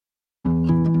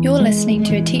You're listening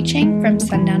to a teaching from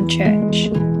Sundown Church.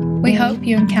 We hope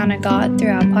you encounter God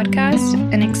through our podcast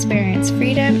and experience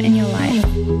freedom in your life.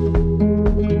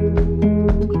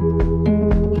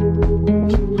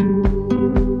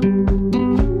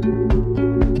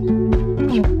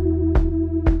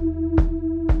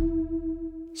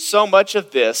 So much of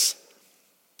this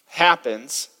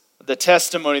happens, the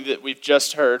testimony that we've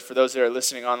just heard, for those that are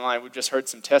listening online, we've just heard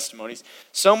some testimonies.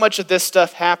 So much of this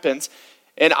stuff happens,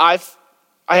 and I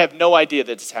have no idea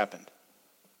that it's happened.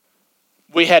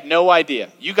 We had no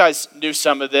idea. You guys knew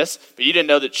some of this, but you didn't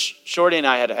know that Shorty and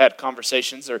I had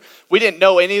conversations, or we didn't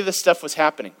know any of this stuff was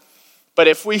happening. But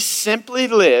if we simply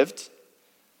lived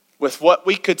with what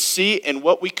we could see and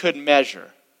what we could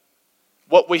measure,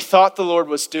 what we thought the Lord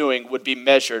was doing would be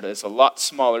measured as a lot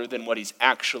smaller than what he's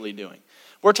actually doing.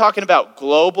 We're talking about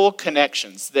global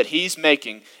connections that he's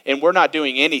making, and we're not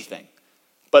doing anything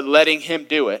but letting him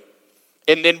do it.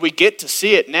 And then we get to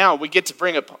see it now. We get to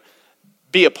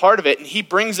be a part of it, and he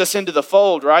brings us into the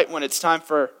fold, right? When it's time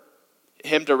for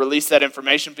him to release that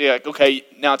information, be like, okay,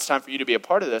 now it's time for you to be a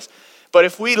part of this. But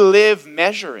if we live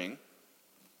measuring,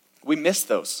 we miss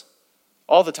those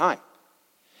all the time.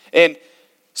 And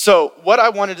so what I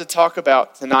wanted to talk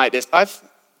about tonight is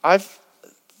I've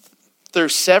through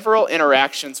several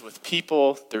interactions with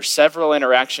people, through several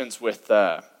interactions with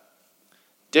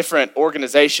different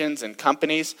organizations and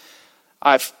companies,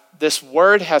 this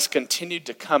word has continued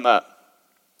to come up,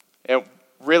 and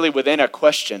really within a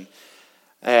question,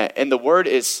 and the word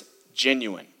is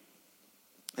genuine.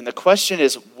 And the question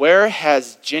is, where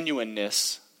has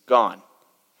genuineness gone?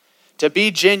 To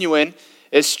be genuine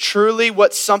is truly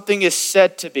what something is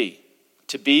said to be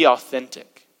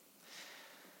authentic.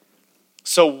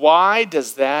 So why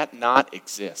does that not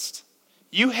exist?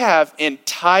 You have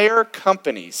entire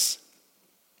companies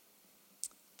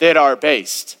that are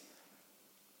based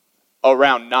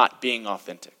around not being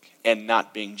authentic and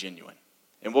not being genuine.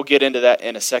 And we'll get into that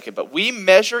in a second. But we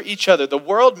measure each other. The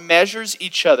world measures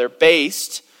each other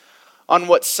based on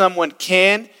what someone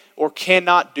can or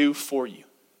cannot do for you.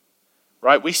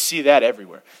 Right? We see that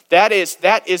everywhere. That is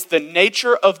the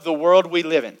nature of the world we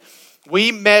live in.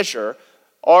 We measure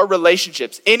our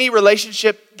relationships. Any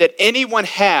relationship that anyone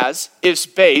has is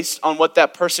based on what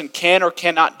that person can or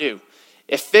cannot do.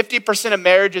 If 50% of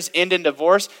marriages end in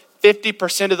divorce,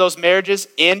 50% of those marriages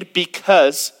end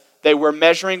because they were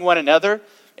measuring one another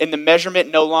and the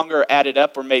measurement no longer added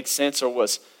up or made sense or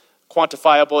was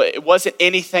quantifiable. It wasn't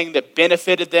anything that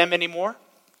benefited them anymore,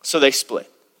 so they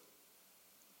split.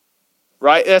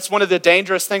 Right? That's one of the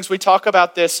dangerous things. We talk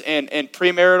about this in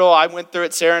premarital. I went through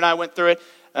it. Sarah and I went through it.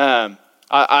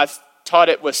 I've taught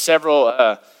it with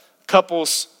several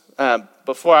couples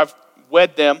before I've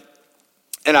wed them.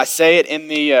 And I say it in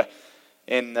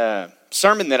the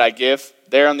sermon that I give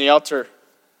there on the altar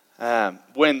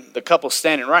when the couple's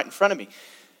standing right in front of me.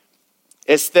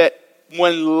 It's that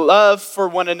when love for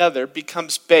one another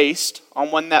becomes based on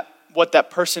what that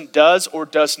person does or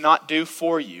does not do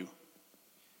for you,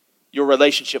 your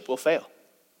relationship will fail,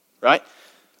 right?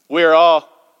 We've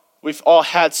all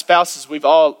had spouses. We've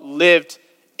all lived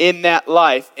in that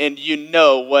life, and you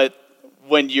know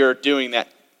when you're doing that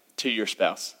to your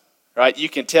spouse, right? You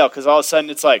can tell because all of a sudden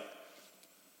it's like,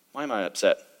 why am I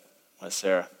upset with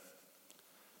Sarah?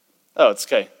 Oh, it's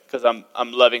okay because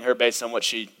I'm loving her based on what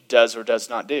she does or does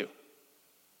not do,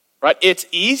 right? It's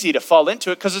easy to fall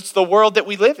into it because it's the world that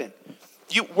we live in.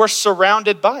 We're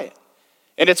surrounded by it.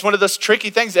 And it's one of those tricky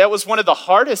things. That was one of the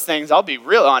hardest things, I'll be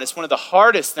real honest, one of the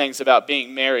hardest things about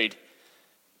being married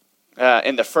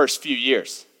in the first few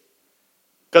years.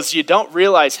 Because you don't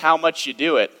realize how much you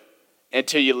do it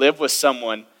until you live with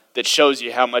someone that shows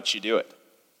you how much you do it.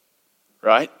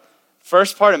 Right?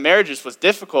 First part of marriages was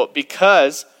difficult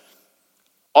because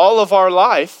all of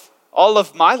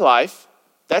my life,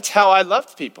 that's how I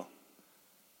loved people.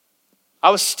 I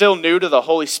was still new to the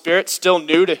Holy Spirit, still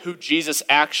new to who Jesus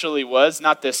actually was,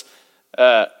 not this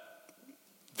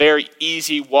very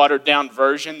easy, watered-down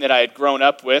version that I had grown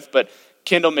up with, but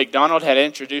Kendall McDonald had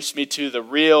introduced me to the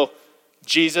real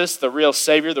Jesus, the real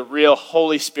Savior, the real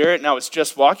Holy Spirit, and I was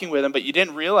just walking with him, but you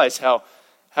didn't realize how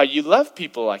you love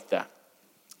people like that.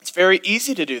 It's very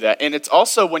easy to do that, and it's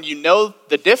also when you know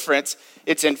the difference,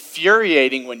 it's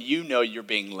infuriating when you know you're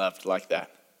being loved like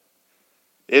that.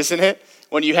 Isn't it?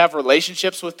 When you have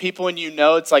relationships with people and you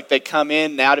know it's like they come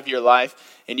in and out of your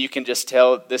life and you can just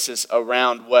tell this is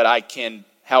around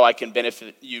how I can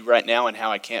benefit you right now and how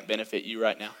I can't benefit you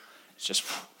right now. It's just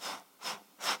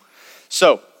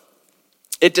so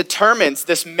it determines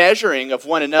this measuring of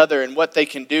one another and what they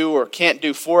can do or can't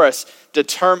do for us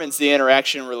determines the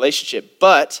interaction and relationship.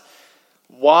 But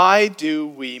why do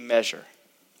we measure?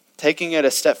 taking it a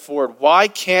step forward, why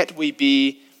can't we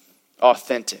be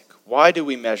authentic? Why do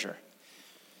we measure?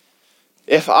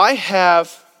 If I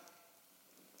have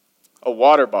a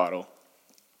water bottle,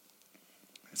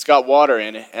 it's got water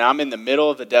in it, and I'm in the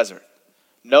middle of the desert,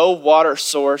 no water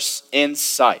source in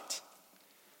sight,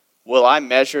 will I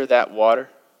measure that water?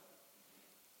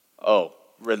 Oh,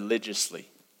 religiously.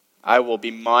 I will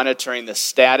be monitoring the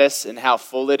status and how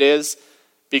full it is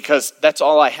because that's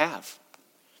all I have.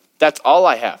 That's all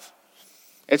I have.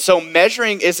 And so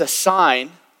measuring is a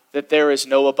sign that there is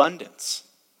no abundance.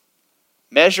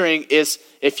 Measuring is,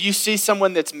 if you see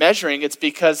someone that's measuring, it's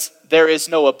because there is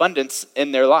no abundance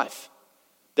in their life.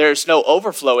 There's no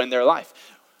overflow in their life.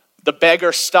 The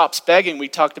beggar stops begging. We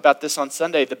talked about this on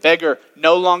Sunday. The beggar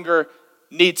no longer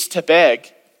needs to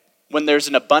beg when there's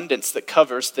an abundance that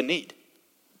covers the need.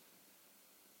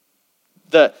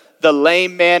 The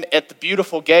lame man at the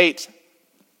beautiful gate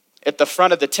at the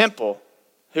front of the temple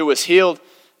who was healed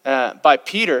by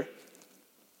Peter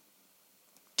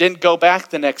didn't go back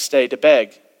the next day to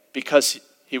beg because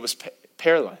he was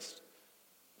paralyzed.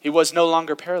 He was no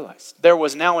longer paralyzed. There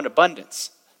was now an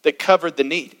abundance that covered the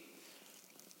need.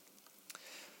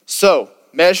 So,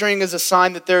 measuring is a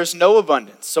sign that there is no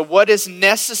abundance. So what is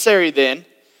necessary then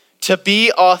to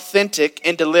be authentic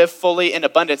and to live fully in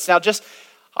abundance? Now,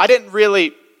 I didn't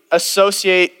really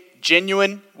associate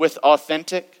genuine with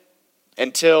authentic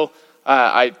until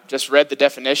I just read the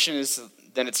definitions.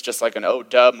 Then it's just like an oh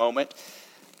duh moment.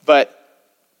 But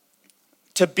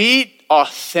to be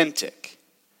authentic,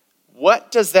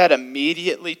 what does that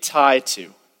immediately tie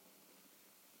to?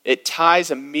 It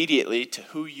ties immediately to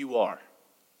who you are.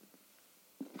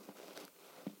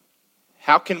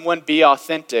 How can one be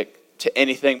authentic to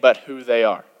anything but who they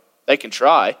are? They can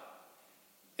try,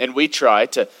 and we try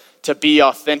to be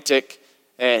authentic,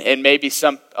 and maybe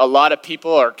a lot of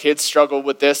people, our kids struggle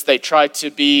with this. They try to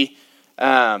be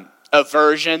a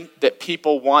version that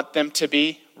people want them to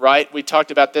be, right? We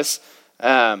talked about this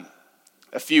a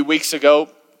few weeks ago.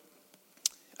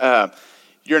 I'm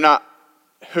not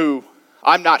who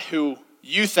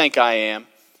you think I am.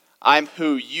 I'm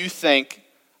who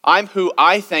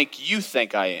I think you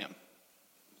think I am.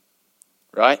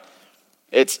 Right?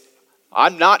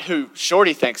 I'm not who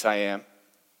Shorty thinks I am.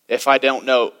 If I don't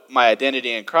know my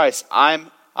identity in Christ, I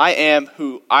am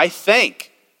who I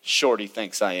think Shorty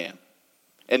thinks I am.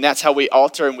 And that's how we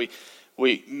alter and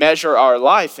we measure our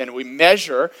life and we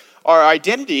measure our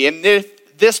identity. And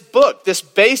this book, this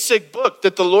basic book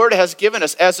that the Lord has given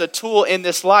us as a tool in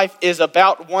this life is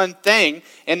about one thing,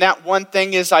 and that one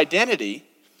thing is identity.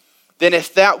 Then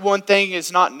if that one thing is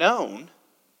not known,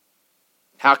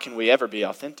 how can we ever be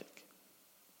authentic?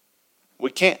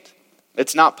 We can't.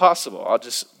 It's not possible. I'll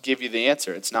just give you the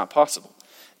answer. It's not possible.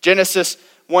 Genesis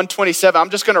 1:27. I'm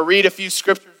just going to read a few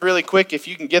scriptures really quick. If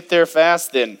you can get there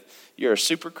fast, then you're a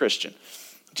super Christian.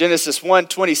 Genesis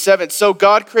 1:27. So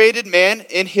God created man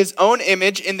in his own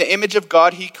image. In the image of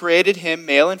God, he created him,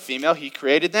 male and female. He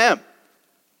created them.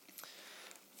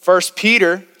 1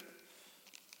 Peter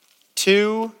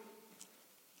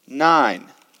 2:9.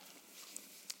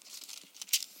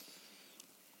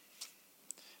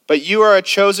 But you are a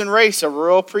chosen race, a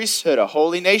royal priesthood, a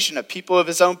holy nation, a people of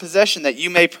his own possession, that you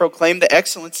may proclaim the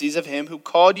excellencies of him who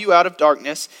called you out of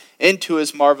darkness into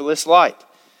his marvelous light.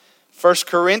 1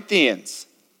 Corinthians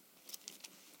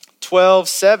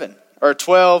 12:27.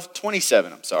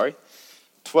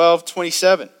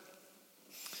 12:27.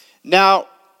 Now,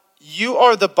 you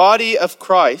are the body of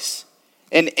Christ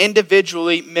and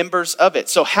individually members of it.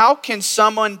 So how can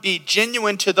someone be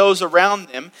genuine to those around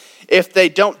them if they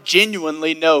don't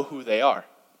genuinely know who they are?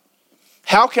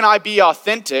 How can I be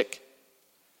authentic?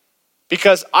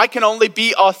 Because I can only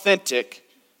be authentic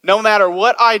no matter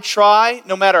what I try,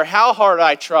 no matter how hard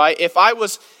I try. If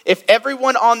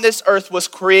everyone on this earth was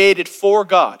created for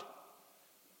God,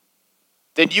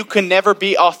 then you can never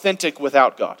be authentic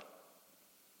without God.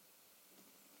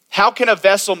 How can a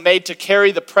vessel made to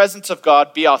carry the presence of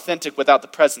God be authentic without the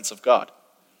presence of God?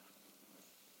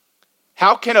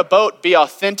 How can a boat be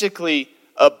authentically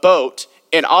a boat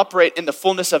and operate in the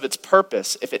fullness of its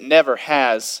purpose if it never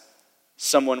has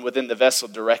someone within the vessel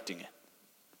directing it?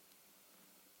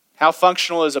 How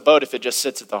functional is a boat if it just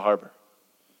sits at the harbor?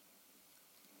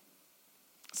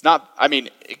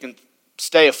 It can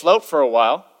stay afloat for a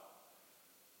while,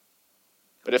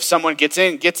 but if someone gets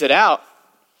in, gets it out,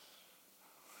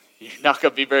 you're not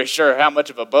going to be very sure how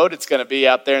much of a boat it's going to be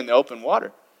out there in the open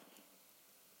water.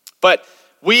 But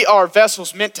we are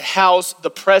vessels meant to house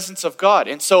the presence of God.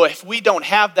 And so if we don't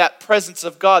have that presence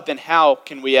of God, then how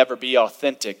can we ever be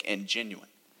authentic and genuine?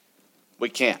 We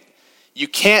can't. You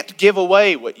can't give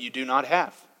away what you do not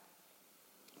have.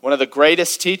 One of the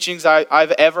greatest teachings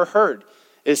I've ever heard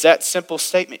is that simple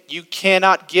statement. You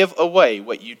cannot give away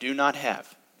what you do not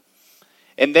have.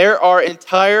 And there are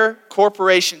entire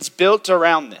corporations built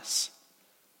around this.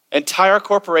 Entire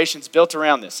corporations built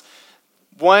around this.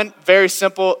 One very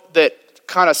simple that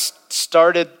kind of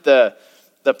started the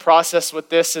process with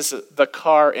this is the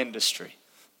car industry.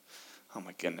 Oh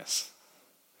my goodness.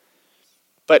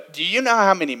 But do you know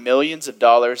how many millions of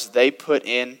dollars they put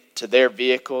into their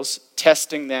vehicles,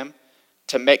 testing them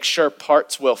to make sure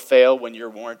parts will fail when your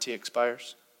warranty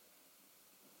expires?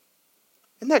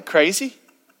 Isn't that crazy?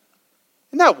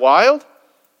 Isn't that wild?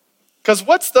 Because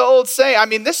what's the old saying? I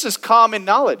mean, this is common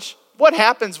knowledge. What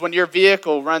happens when your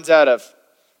vehicle runs out of,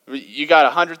 you got a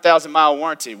 100,000 mile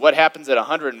warranty. What happens at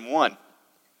 101?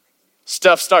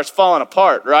 Stuff starts falling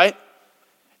apart, right?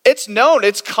 It's known,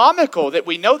 it's comical that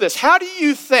we know this. How do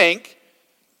you think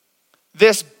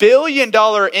this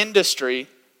billion-dollar industry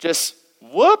just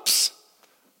whoops?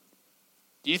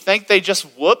 Do you think they just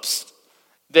whoops?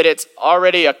 That it's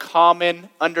already a common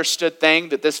understood thing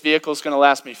that this vehicle is going to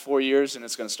last me 4 years and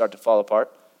it's going to start to fall apart?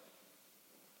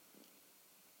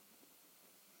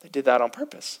 They did that on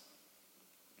purpose.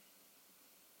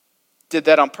 Did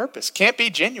that on purpose. Can't be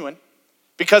genuine.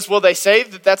 Because will they say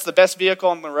that that's the best vehicle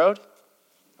on the road?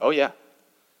 Oh, yeah.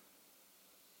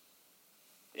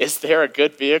 Is there a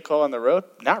good vehicle on the road?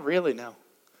 Not really, no.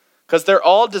 Because they're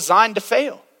all designed to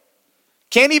fail.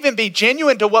 Can't even be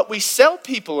genuine to what we sell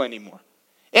people anymore.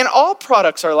 And all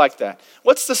products are like that.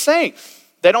 What's the saying?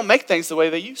 They don't make things the way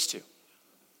they used to.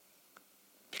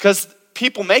 Because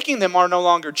people making them are no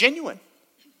longer genuine.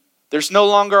 There's no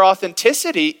longer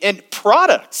authenticity in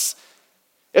products.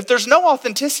 If there's no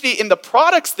authenticity in the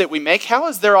products that we make, how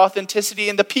is there authenticity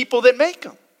in the people that make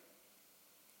them?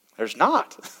 There's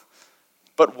not.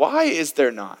 But why is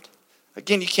there not?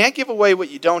 Again, you can't give away what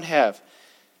you don't have.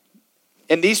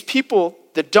 And these people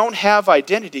that don't have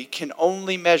identity can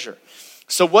only measure.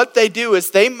 So what they do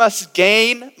is they must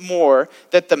gain more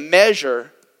that the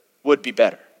measure would be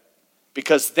better.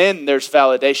 Because then there's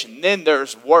validation. Then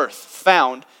there's worth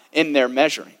found in their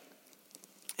measuring.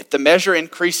 If the measure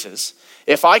increases,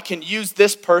 if I can use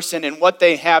this person and what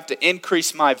they have to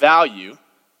increase my value,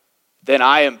 then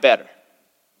I am better.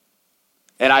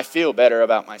 And I feel better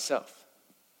about myself.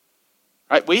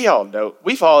 Right? We all know,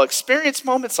 we've all experienced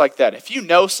moments like that. If you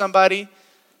know somebody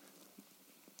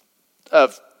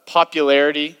of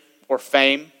popularity or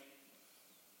fame,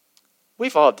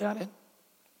 we've all done it.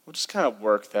 We'll just kind of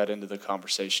work that into the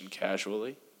conversation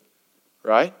casually.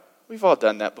 Right? We've all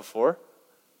done that before.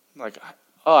 I'm like,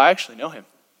 oh, I actually know him.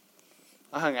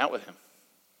 I hung out with him.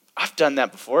 I've done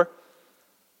that before.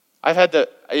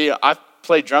 I've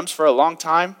played drums for a long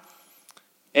time,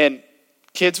 and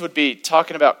kids would be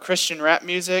talking about Christian rap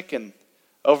music, and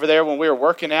over there when we were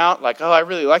working out, like, oh, I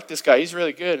really like this guy. He's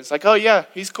really good. It's like, oh, yeah,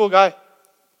 he's a cool guy.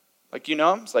 Like, you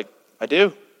know him? It's like, I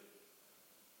do.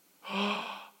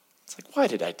 It's like, why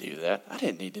did I do that? I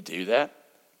didn't need to do that.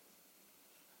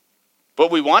 But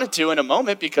we wanted to in a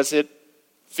moment because it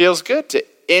feels good to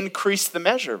increase the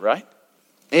measure, right?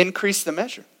 Increase the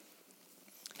measure.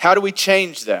 How do we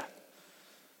change that?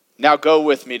 Now go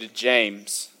with me to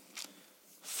James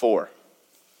 4.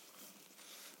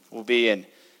 We'll be in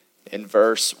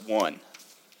verse 1.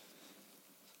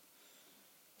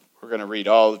 We're going to read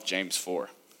all of James 4.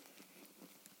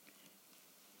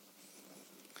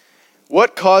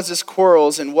 What causes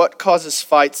quarrels and what causes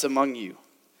fights among you?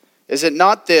 Is it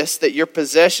not this, that your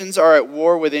possessions are at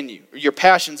war within you, or your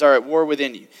passions are at war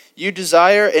within you? You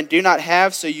desire and do not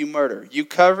have, so you murder. You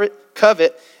covet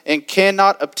and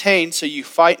cannot obtain, so you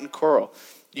fight and quarrel.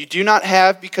 You do not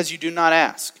have because you do not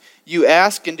ask. You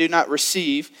ask and do not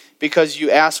receive because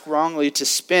you ask wrongly to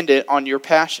spend it on your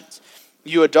passions.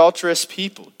 You adulterous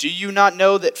people, do you not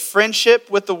know that friendship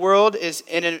with the world is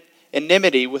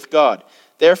enmity with God?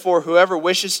 Therefore, whoever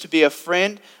wishes to be a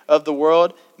friend of the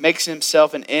world makes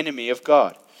himself an enemy of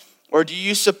God. Or do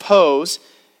you suppose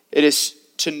it is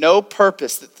to no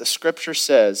purpose that the scripture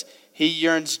says he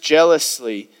yearns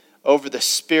jealously over the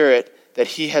Spirit that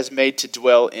he has made to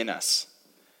dwell in us?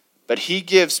 But he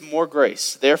gives more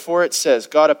grace. Therefore it says,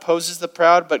 God opposes the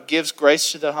proud, but gives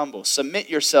grace to the humble.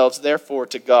 Submit yourselves, therefore,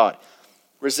 to God.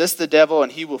 Resist the devil,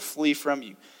 and he will flee from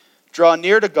you. Draw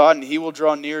near to God, and he will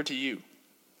draw near to you.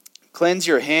 Cleanse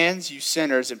your hands, you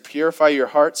sinners, and purify your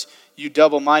hearts, you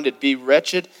double-minded. Be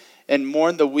wretched and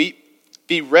mourn the weep.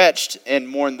 Be wretched and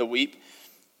mourn the weep.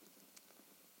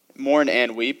 Mourn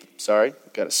and weep. Sorry,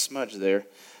 got a smudge there.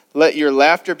 Let your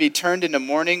laughter be turned into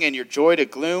mourning and your joy to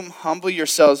gloom. Humble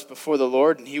yourselves before the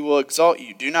Lord, and he will exalt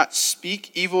you. Do not speak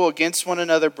evil against one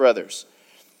another, brothers.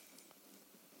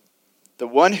 The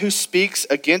one who speaks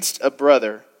against a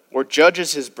brother or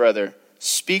judges his brother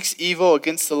speaks evil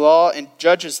against the law and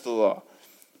judges the law.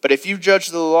 But if you judge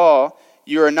the law,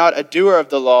 you are not a doer of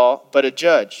the law, but a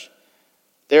judge.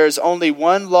 There is only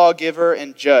one lawgiver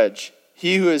and judge,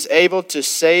 he who is able to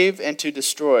save and to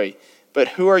destroy. But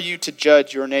who are you to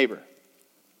judge your neighbor?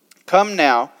 Come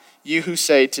now, you who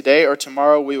say, today or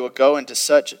tomorrow we will go into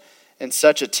such and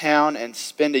such a town and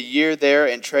spend a year there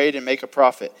and trade and make a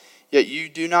profit. Yet you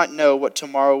do not know what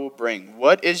tomorrow will bring.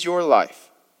 What is your life?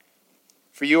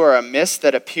 For you are a mist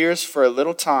that appears for a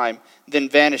little time, then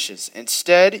vanishes.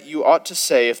 Instead, you ought to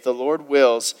say, if the Lord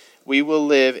wills, we will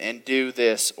live and do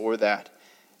this or that.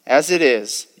 As it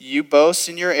is, you boast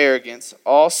in your arrogance.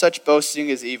 All such boasting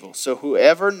is evil. So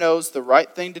whoever knows the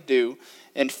right thing to do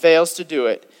and fails to do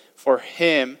it, for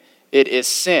him it is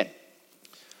sin.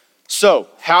 So,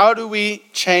 how do we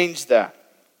change that?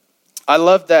 I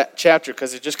love that chapter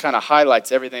because it just kind of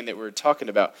highlights everything that we're talking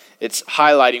about. It's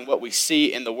highlighting what we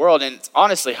see in the world, and it's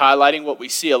honestly highlighting what we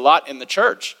see a lot in the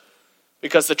church,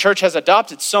 because the church has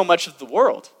adopted so much of the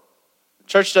world.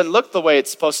 Church doesn't look the way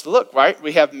it's supposed to look, right?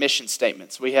 We have mission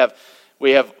statements. We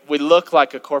look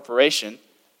like a corporation.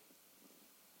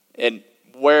 And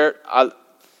where I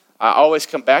always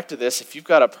come back to this, if you've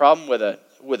got a problem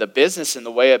with a business and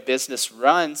the way a business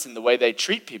runs and the way they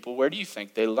treat people, where do you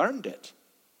think they learned it?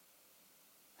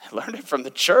 They learned it from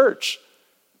the church.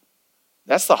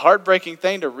 That's the heartbreaking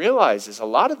thing to realize, is a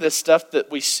lot of this stuff that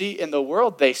we see in the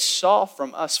world, they saw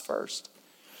from us first.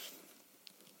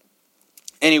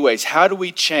 Anyways, how do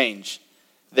we change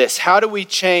this? How do we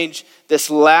change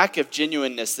this lack of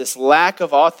genuineness, this lack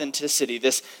of authenticity,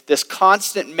 this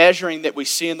constant measuring that we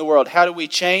see in the world? How do we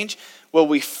change? Well,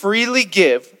 we freely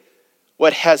give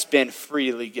what has been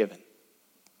freely given.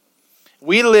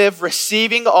 We live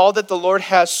receiving all that the Lord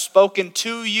has spoken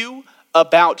to you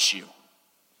about you.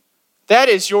 That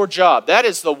is your job. That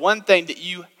is the one thing that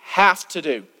you have to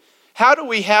do. How do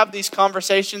we have these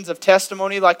conversations of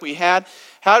testimony like we had?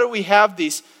 How do we have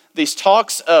these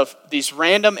talks of these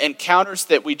random encounters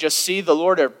that we just see the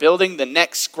Lord are building the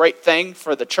next great thing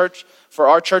for the church, for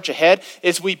our church ahead?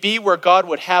 Is we be where God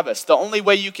would have us. The only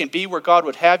way you can be where God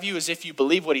would have you is if you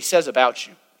believe what he says about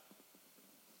you.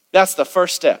 That's the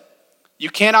first step. You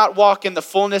cannot walk in the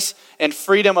fullness and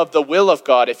freedom of the will of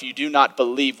God if you do not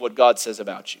believe what God says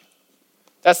about you.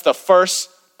 That's the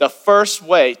first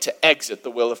way to exit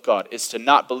the will of God, is to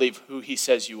not believe who he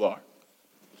says you are.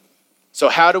 So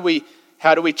how do we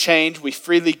change? We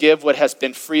freely give what has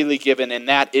been freely given, and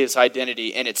that is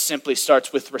identity. And it simply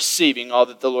starts with receiving all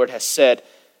that the Lord has said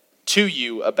to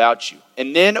you about you.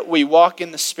 And then we walk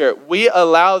in the Spirit. We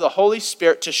allow the Holy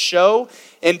Spirit to show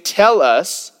and tell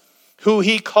us who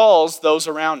he calls those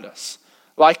around us.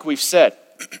 Like we've said,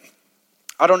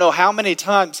 I don't know how many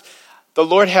times the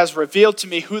Lord has revealed to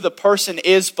me who the person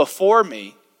is before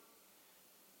me.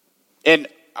 And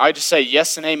I just say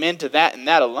yes and amen to that and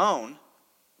that alone.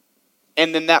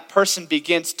 And then that person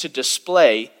begins to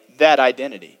display that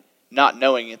identity, not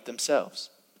knowing it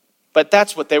themselves. But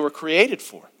that's what they were created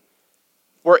for.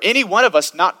 Were any one of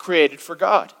us not created for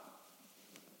God?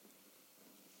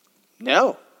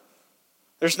 No.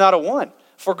 There's not a one.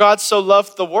 For God so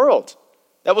loved the world.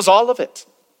 That was all of it.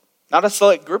 Not a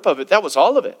select group of it. That was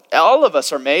all of it. All of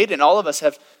us are made and all of us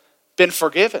have been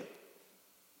forgiven.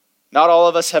 Not all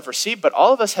of us have received, but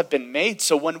all of us have been made.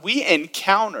 So when we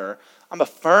encounter, I'm a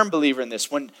firm believer in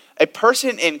this, when a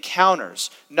person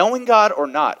encounters, knowing God or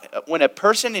not, when a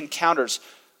person encounters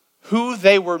who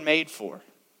they were made for,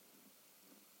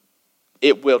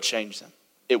 it will change them.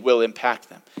 It will impact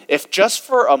them. If just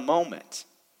for a moment,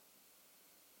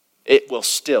 it will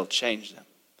still change them.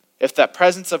 If that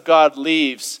presence of God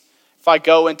leaves, if I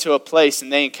go into a place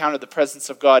and they encounter the presence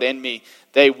of God in me,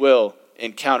 they will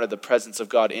encounter the presence of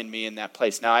God in me in that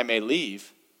place. Now I may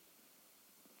leave,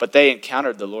 but they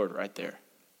encountered the Lord right there.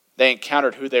 They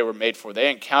encountered who they were made for. They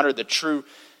encountered the true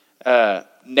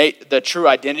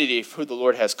identity of who the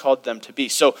Lord has called them to be.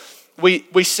 So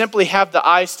we simply have the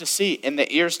eyes to see and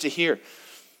the ears to hear.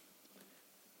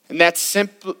 And that's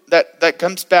simple. That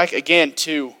comes back again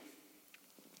to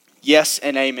yes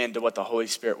and amen to what the Holy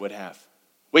Spirit would have.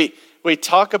 We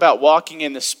talk about walking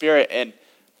in the Spirit, and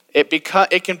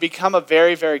it can become a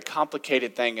very, very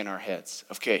complicated thing in our heads.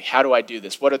 Okay, how do I do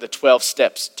this? What are the 12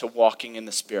 steps to walking in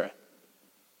the Spirit?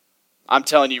 I'm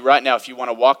telling you right now, if you want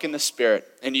to walk in the Spirit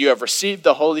and you have received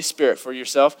the Holy Spirit for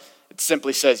yourself, it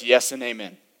simply says yes and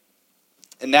amen.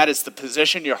 And that is the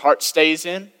position your heart stays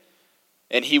in,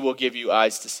 and he will give you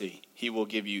eyes to see. He will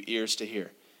give you ears to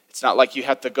hear. It's not like you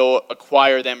have to go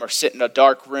acquire them or sit in a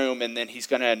dark room and then he's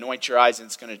going to anoint your eyes and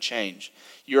it's going to change.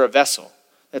 You're a vessel.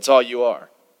 That's all you are.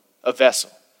 a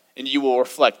vessel, and you will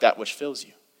reflect that which fills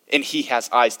you. And he has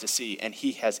eyes to see, and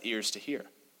he has ears to hear.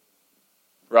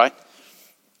 Right?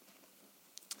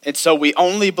 And so we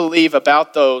only believe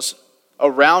about those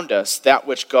around us that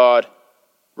which God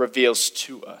reveals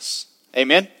to us.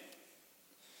 Amen?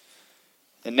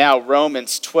 And now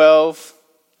Romans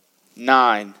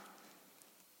 12:9.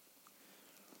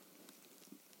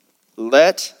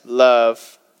 Let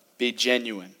love be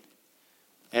genuine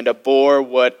and abhor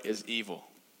what is evil.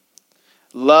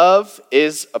 Love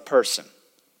is a person.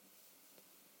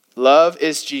 Love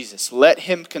is Jesus. Let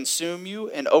him consume you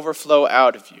and overflow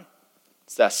out of you.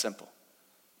 It's that simple.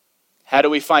 How do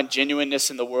we find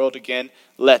genuineness in the world again?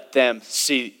 Let them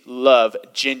see love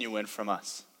genuine from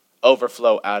us,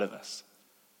 overflow out of us.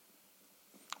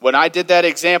 When I did that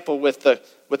example with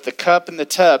the cup and the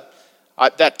tub,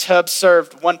 that tub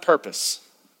served one purpose: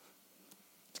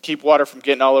 to keep water from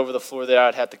getting all over the floor that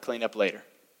I'd have to clean up later.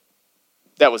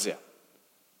 That was it.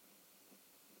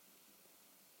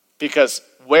 Because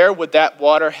where would that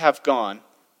water have gone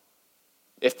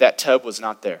if that tub was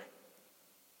not there?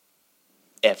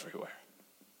 Everywhere.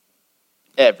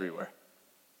 Everywhere.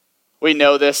 We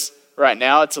know this right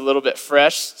now. It's a little bit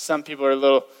fresh. Some people are a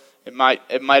little, it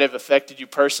might have affected you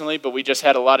personally, but we just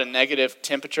had a lot of negative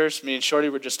temperatures. Me and Shorty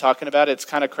were just talking about it. It's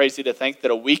kind of crazy to think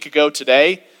that a week ago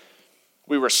today,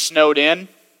 we were snowed in,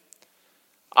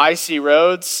 icy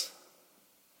roads.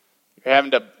 You're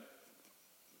having to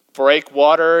break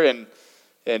water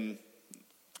and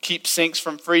keep sinks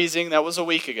from freezing. That was a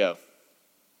week ago.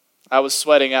 I was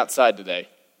sweating outside today.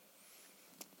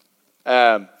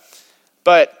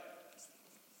 But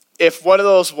if one of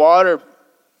those water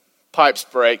pipes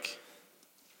break,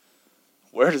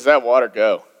 where does that water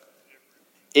go?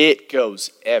 It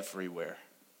goes everywhere.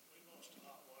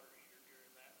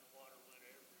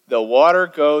 The water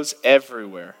goes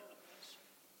everywhere.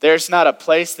 There's not a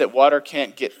place that water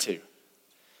can't get to.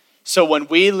 So when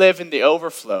we live in the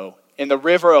overflow, in the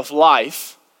river of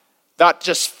life, not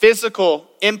just physical,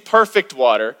 imperfect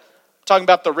water, I'm talking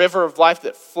about the river of life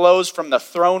that flows from the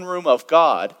throne room of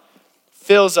God,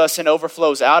 fills us and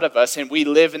overflows out of us, and we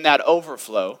live in that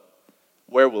overflow,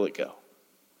 where will it go?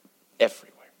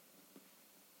 Everywhere.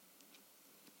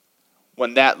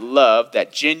 When that love,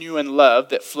 that genuine love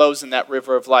that flows in that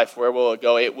river of life, where will it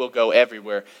go? It will go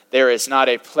everywhere. There is not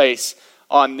a place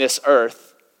on this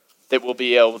earth that will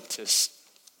be able to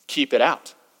keep it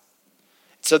out.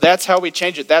 So that's how we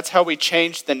change it. That's how we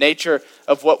change the nature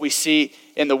of what we see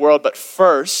in the world. But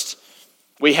first,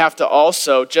 we have to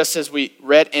also, just as we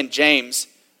read in James,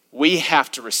 we have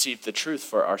to receive the truth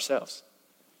for ourselves.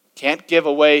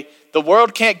 The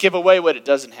world can't give away what it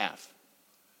doesn't have.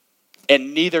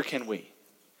 And neither can we.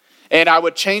 And I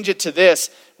would change it to this: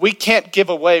 we can't give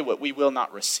away what we will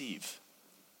not receive.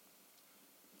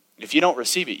 If you don't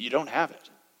receive it, you don't have it.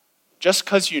 Just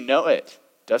because you know it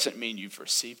doesn't mean you've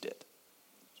received it.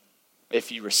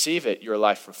 If you receive it, your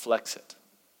life reflects it,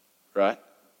 right?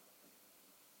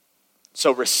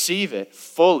 So receive it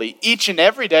fully each and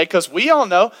every day, because we all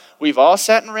know, we've all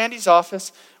sat in Randy's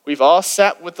office, we've all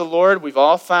sat with the Lord, we've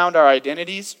all found our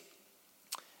identities.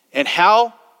 And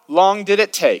how long did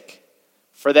it take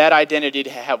for that identity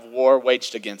to have war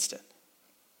waged against it?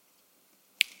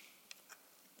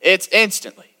 It's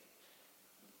instantly.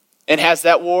 And has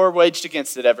that war waged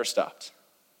against it ever stopped?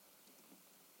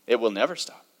 It will never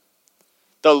stop.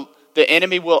 The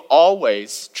enemy will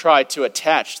always try to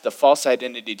attach the false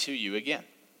identity to you again.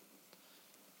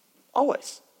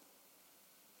 Always.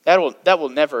 That will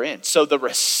never end. So the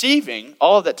receiving,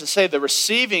 all of that to say, the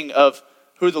receiving of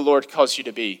who the Lord calls you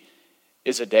to be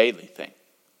is a daily thing.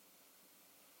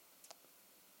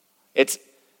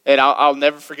 And I'll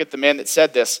never forget the man that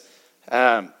said this,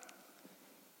 but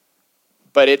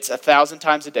it's 1,000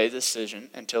 times a day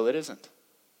decision until it isn't.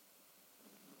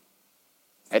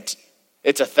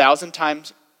 It's 1,000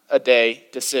 times a day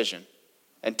decision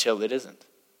until it isn't.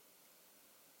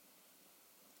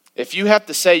 If you have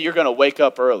to say you're going to wake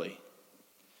up early,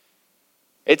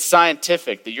 it's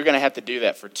scientific that you're going to have to do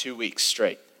that for 2 weeks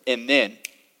straight. And then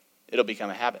it'll become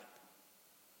a habit.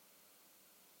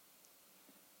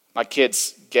 My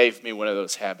kids gave me one of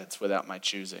those habits without my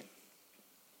choosing.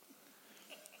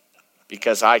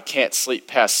 Because I can't sleep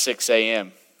past 6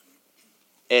 a.m.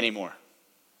 anymore.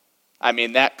 I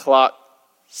mean, that clock,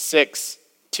 6,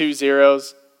 2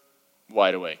 zeros,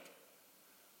 wide awake.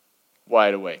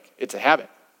 Wide awake. It's a habit.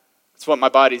 It's what my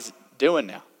body's doing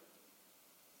now.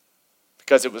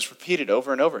 Because it was repeated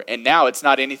over and over. And now it's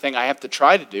not anything I have to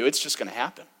try to do. It's just going to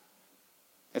happen.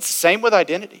 It's the same with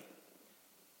identity.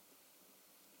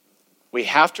 We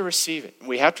have to receive it.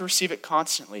 We have to receive it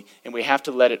constantly, and we have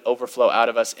to let it overflow out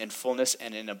of us in fullness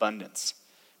and in abundance.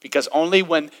 Because only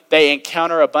when they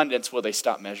encounter abundance will they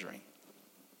stop measuring.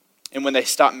 And when they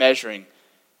stop measuring,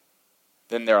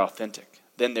 then they're authentic.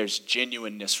 Then there's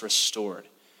genuineness restored.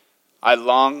 I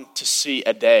long to see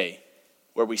a day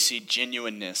where we see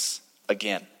genuineness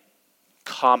again.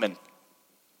 Common.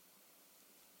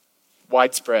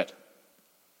 Widespread.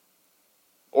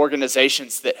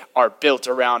 Organizations that are built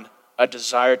around a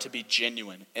desire to be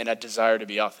genuine and a desire to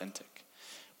be authentic.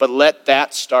 But let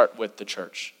that start with the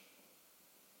church.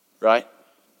 Right?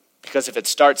 Because if it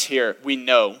starts here, we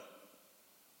know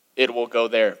it will go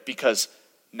there. Because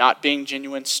not being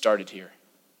genuine started here.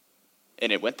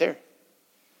 And it went there.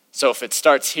 So if it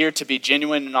starts here to be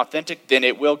genuine and authentic, then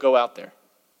it will go out there.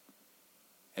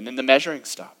 And then the measuring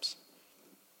stops.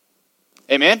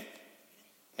 Amen?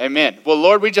 Amen. Well,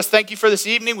 Lord, we just thank you for this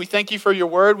evening. We thank you for your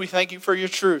word. We thank you for your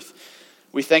truth.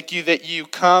 We thank you that you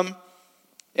come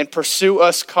and pursue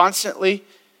us constantly,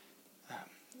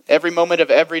 every moment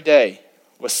of every day,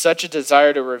 with such a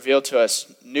desire to reveal to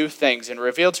us new things and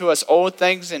reveal to us old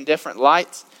things in different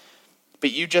lights.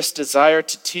 But you just desire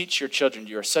to teach your children.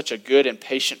 You are such a good and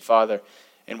patient Father,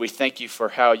 and we thank you for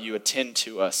how you attend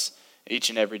to us each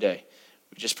and every day.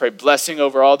 We just pray blessing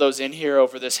over all those in here,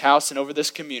 over this house and over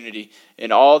this community,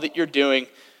 and all that you're doing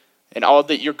and all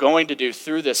that you're going to do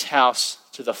through this house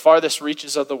to the farthest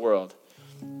reaches of the world.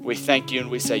 We thank you and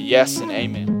we say yes and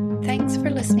amen. Thanks for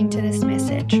listening to this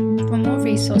message. For more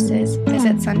resources,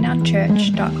 visit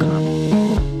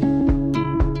sundownchurch.com.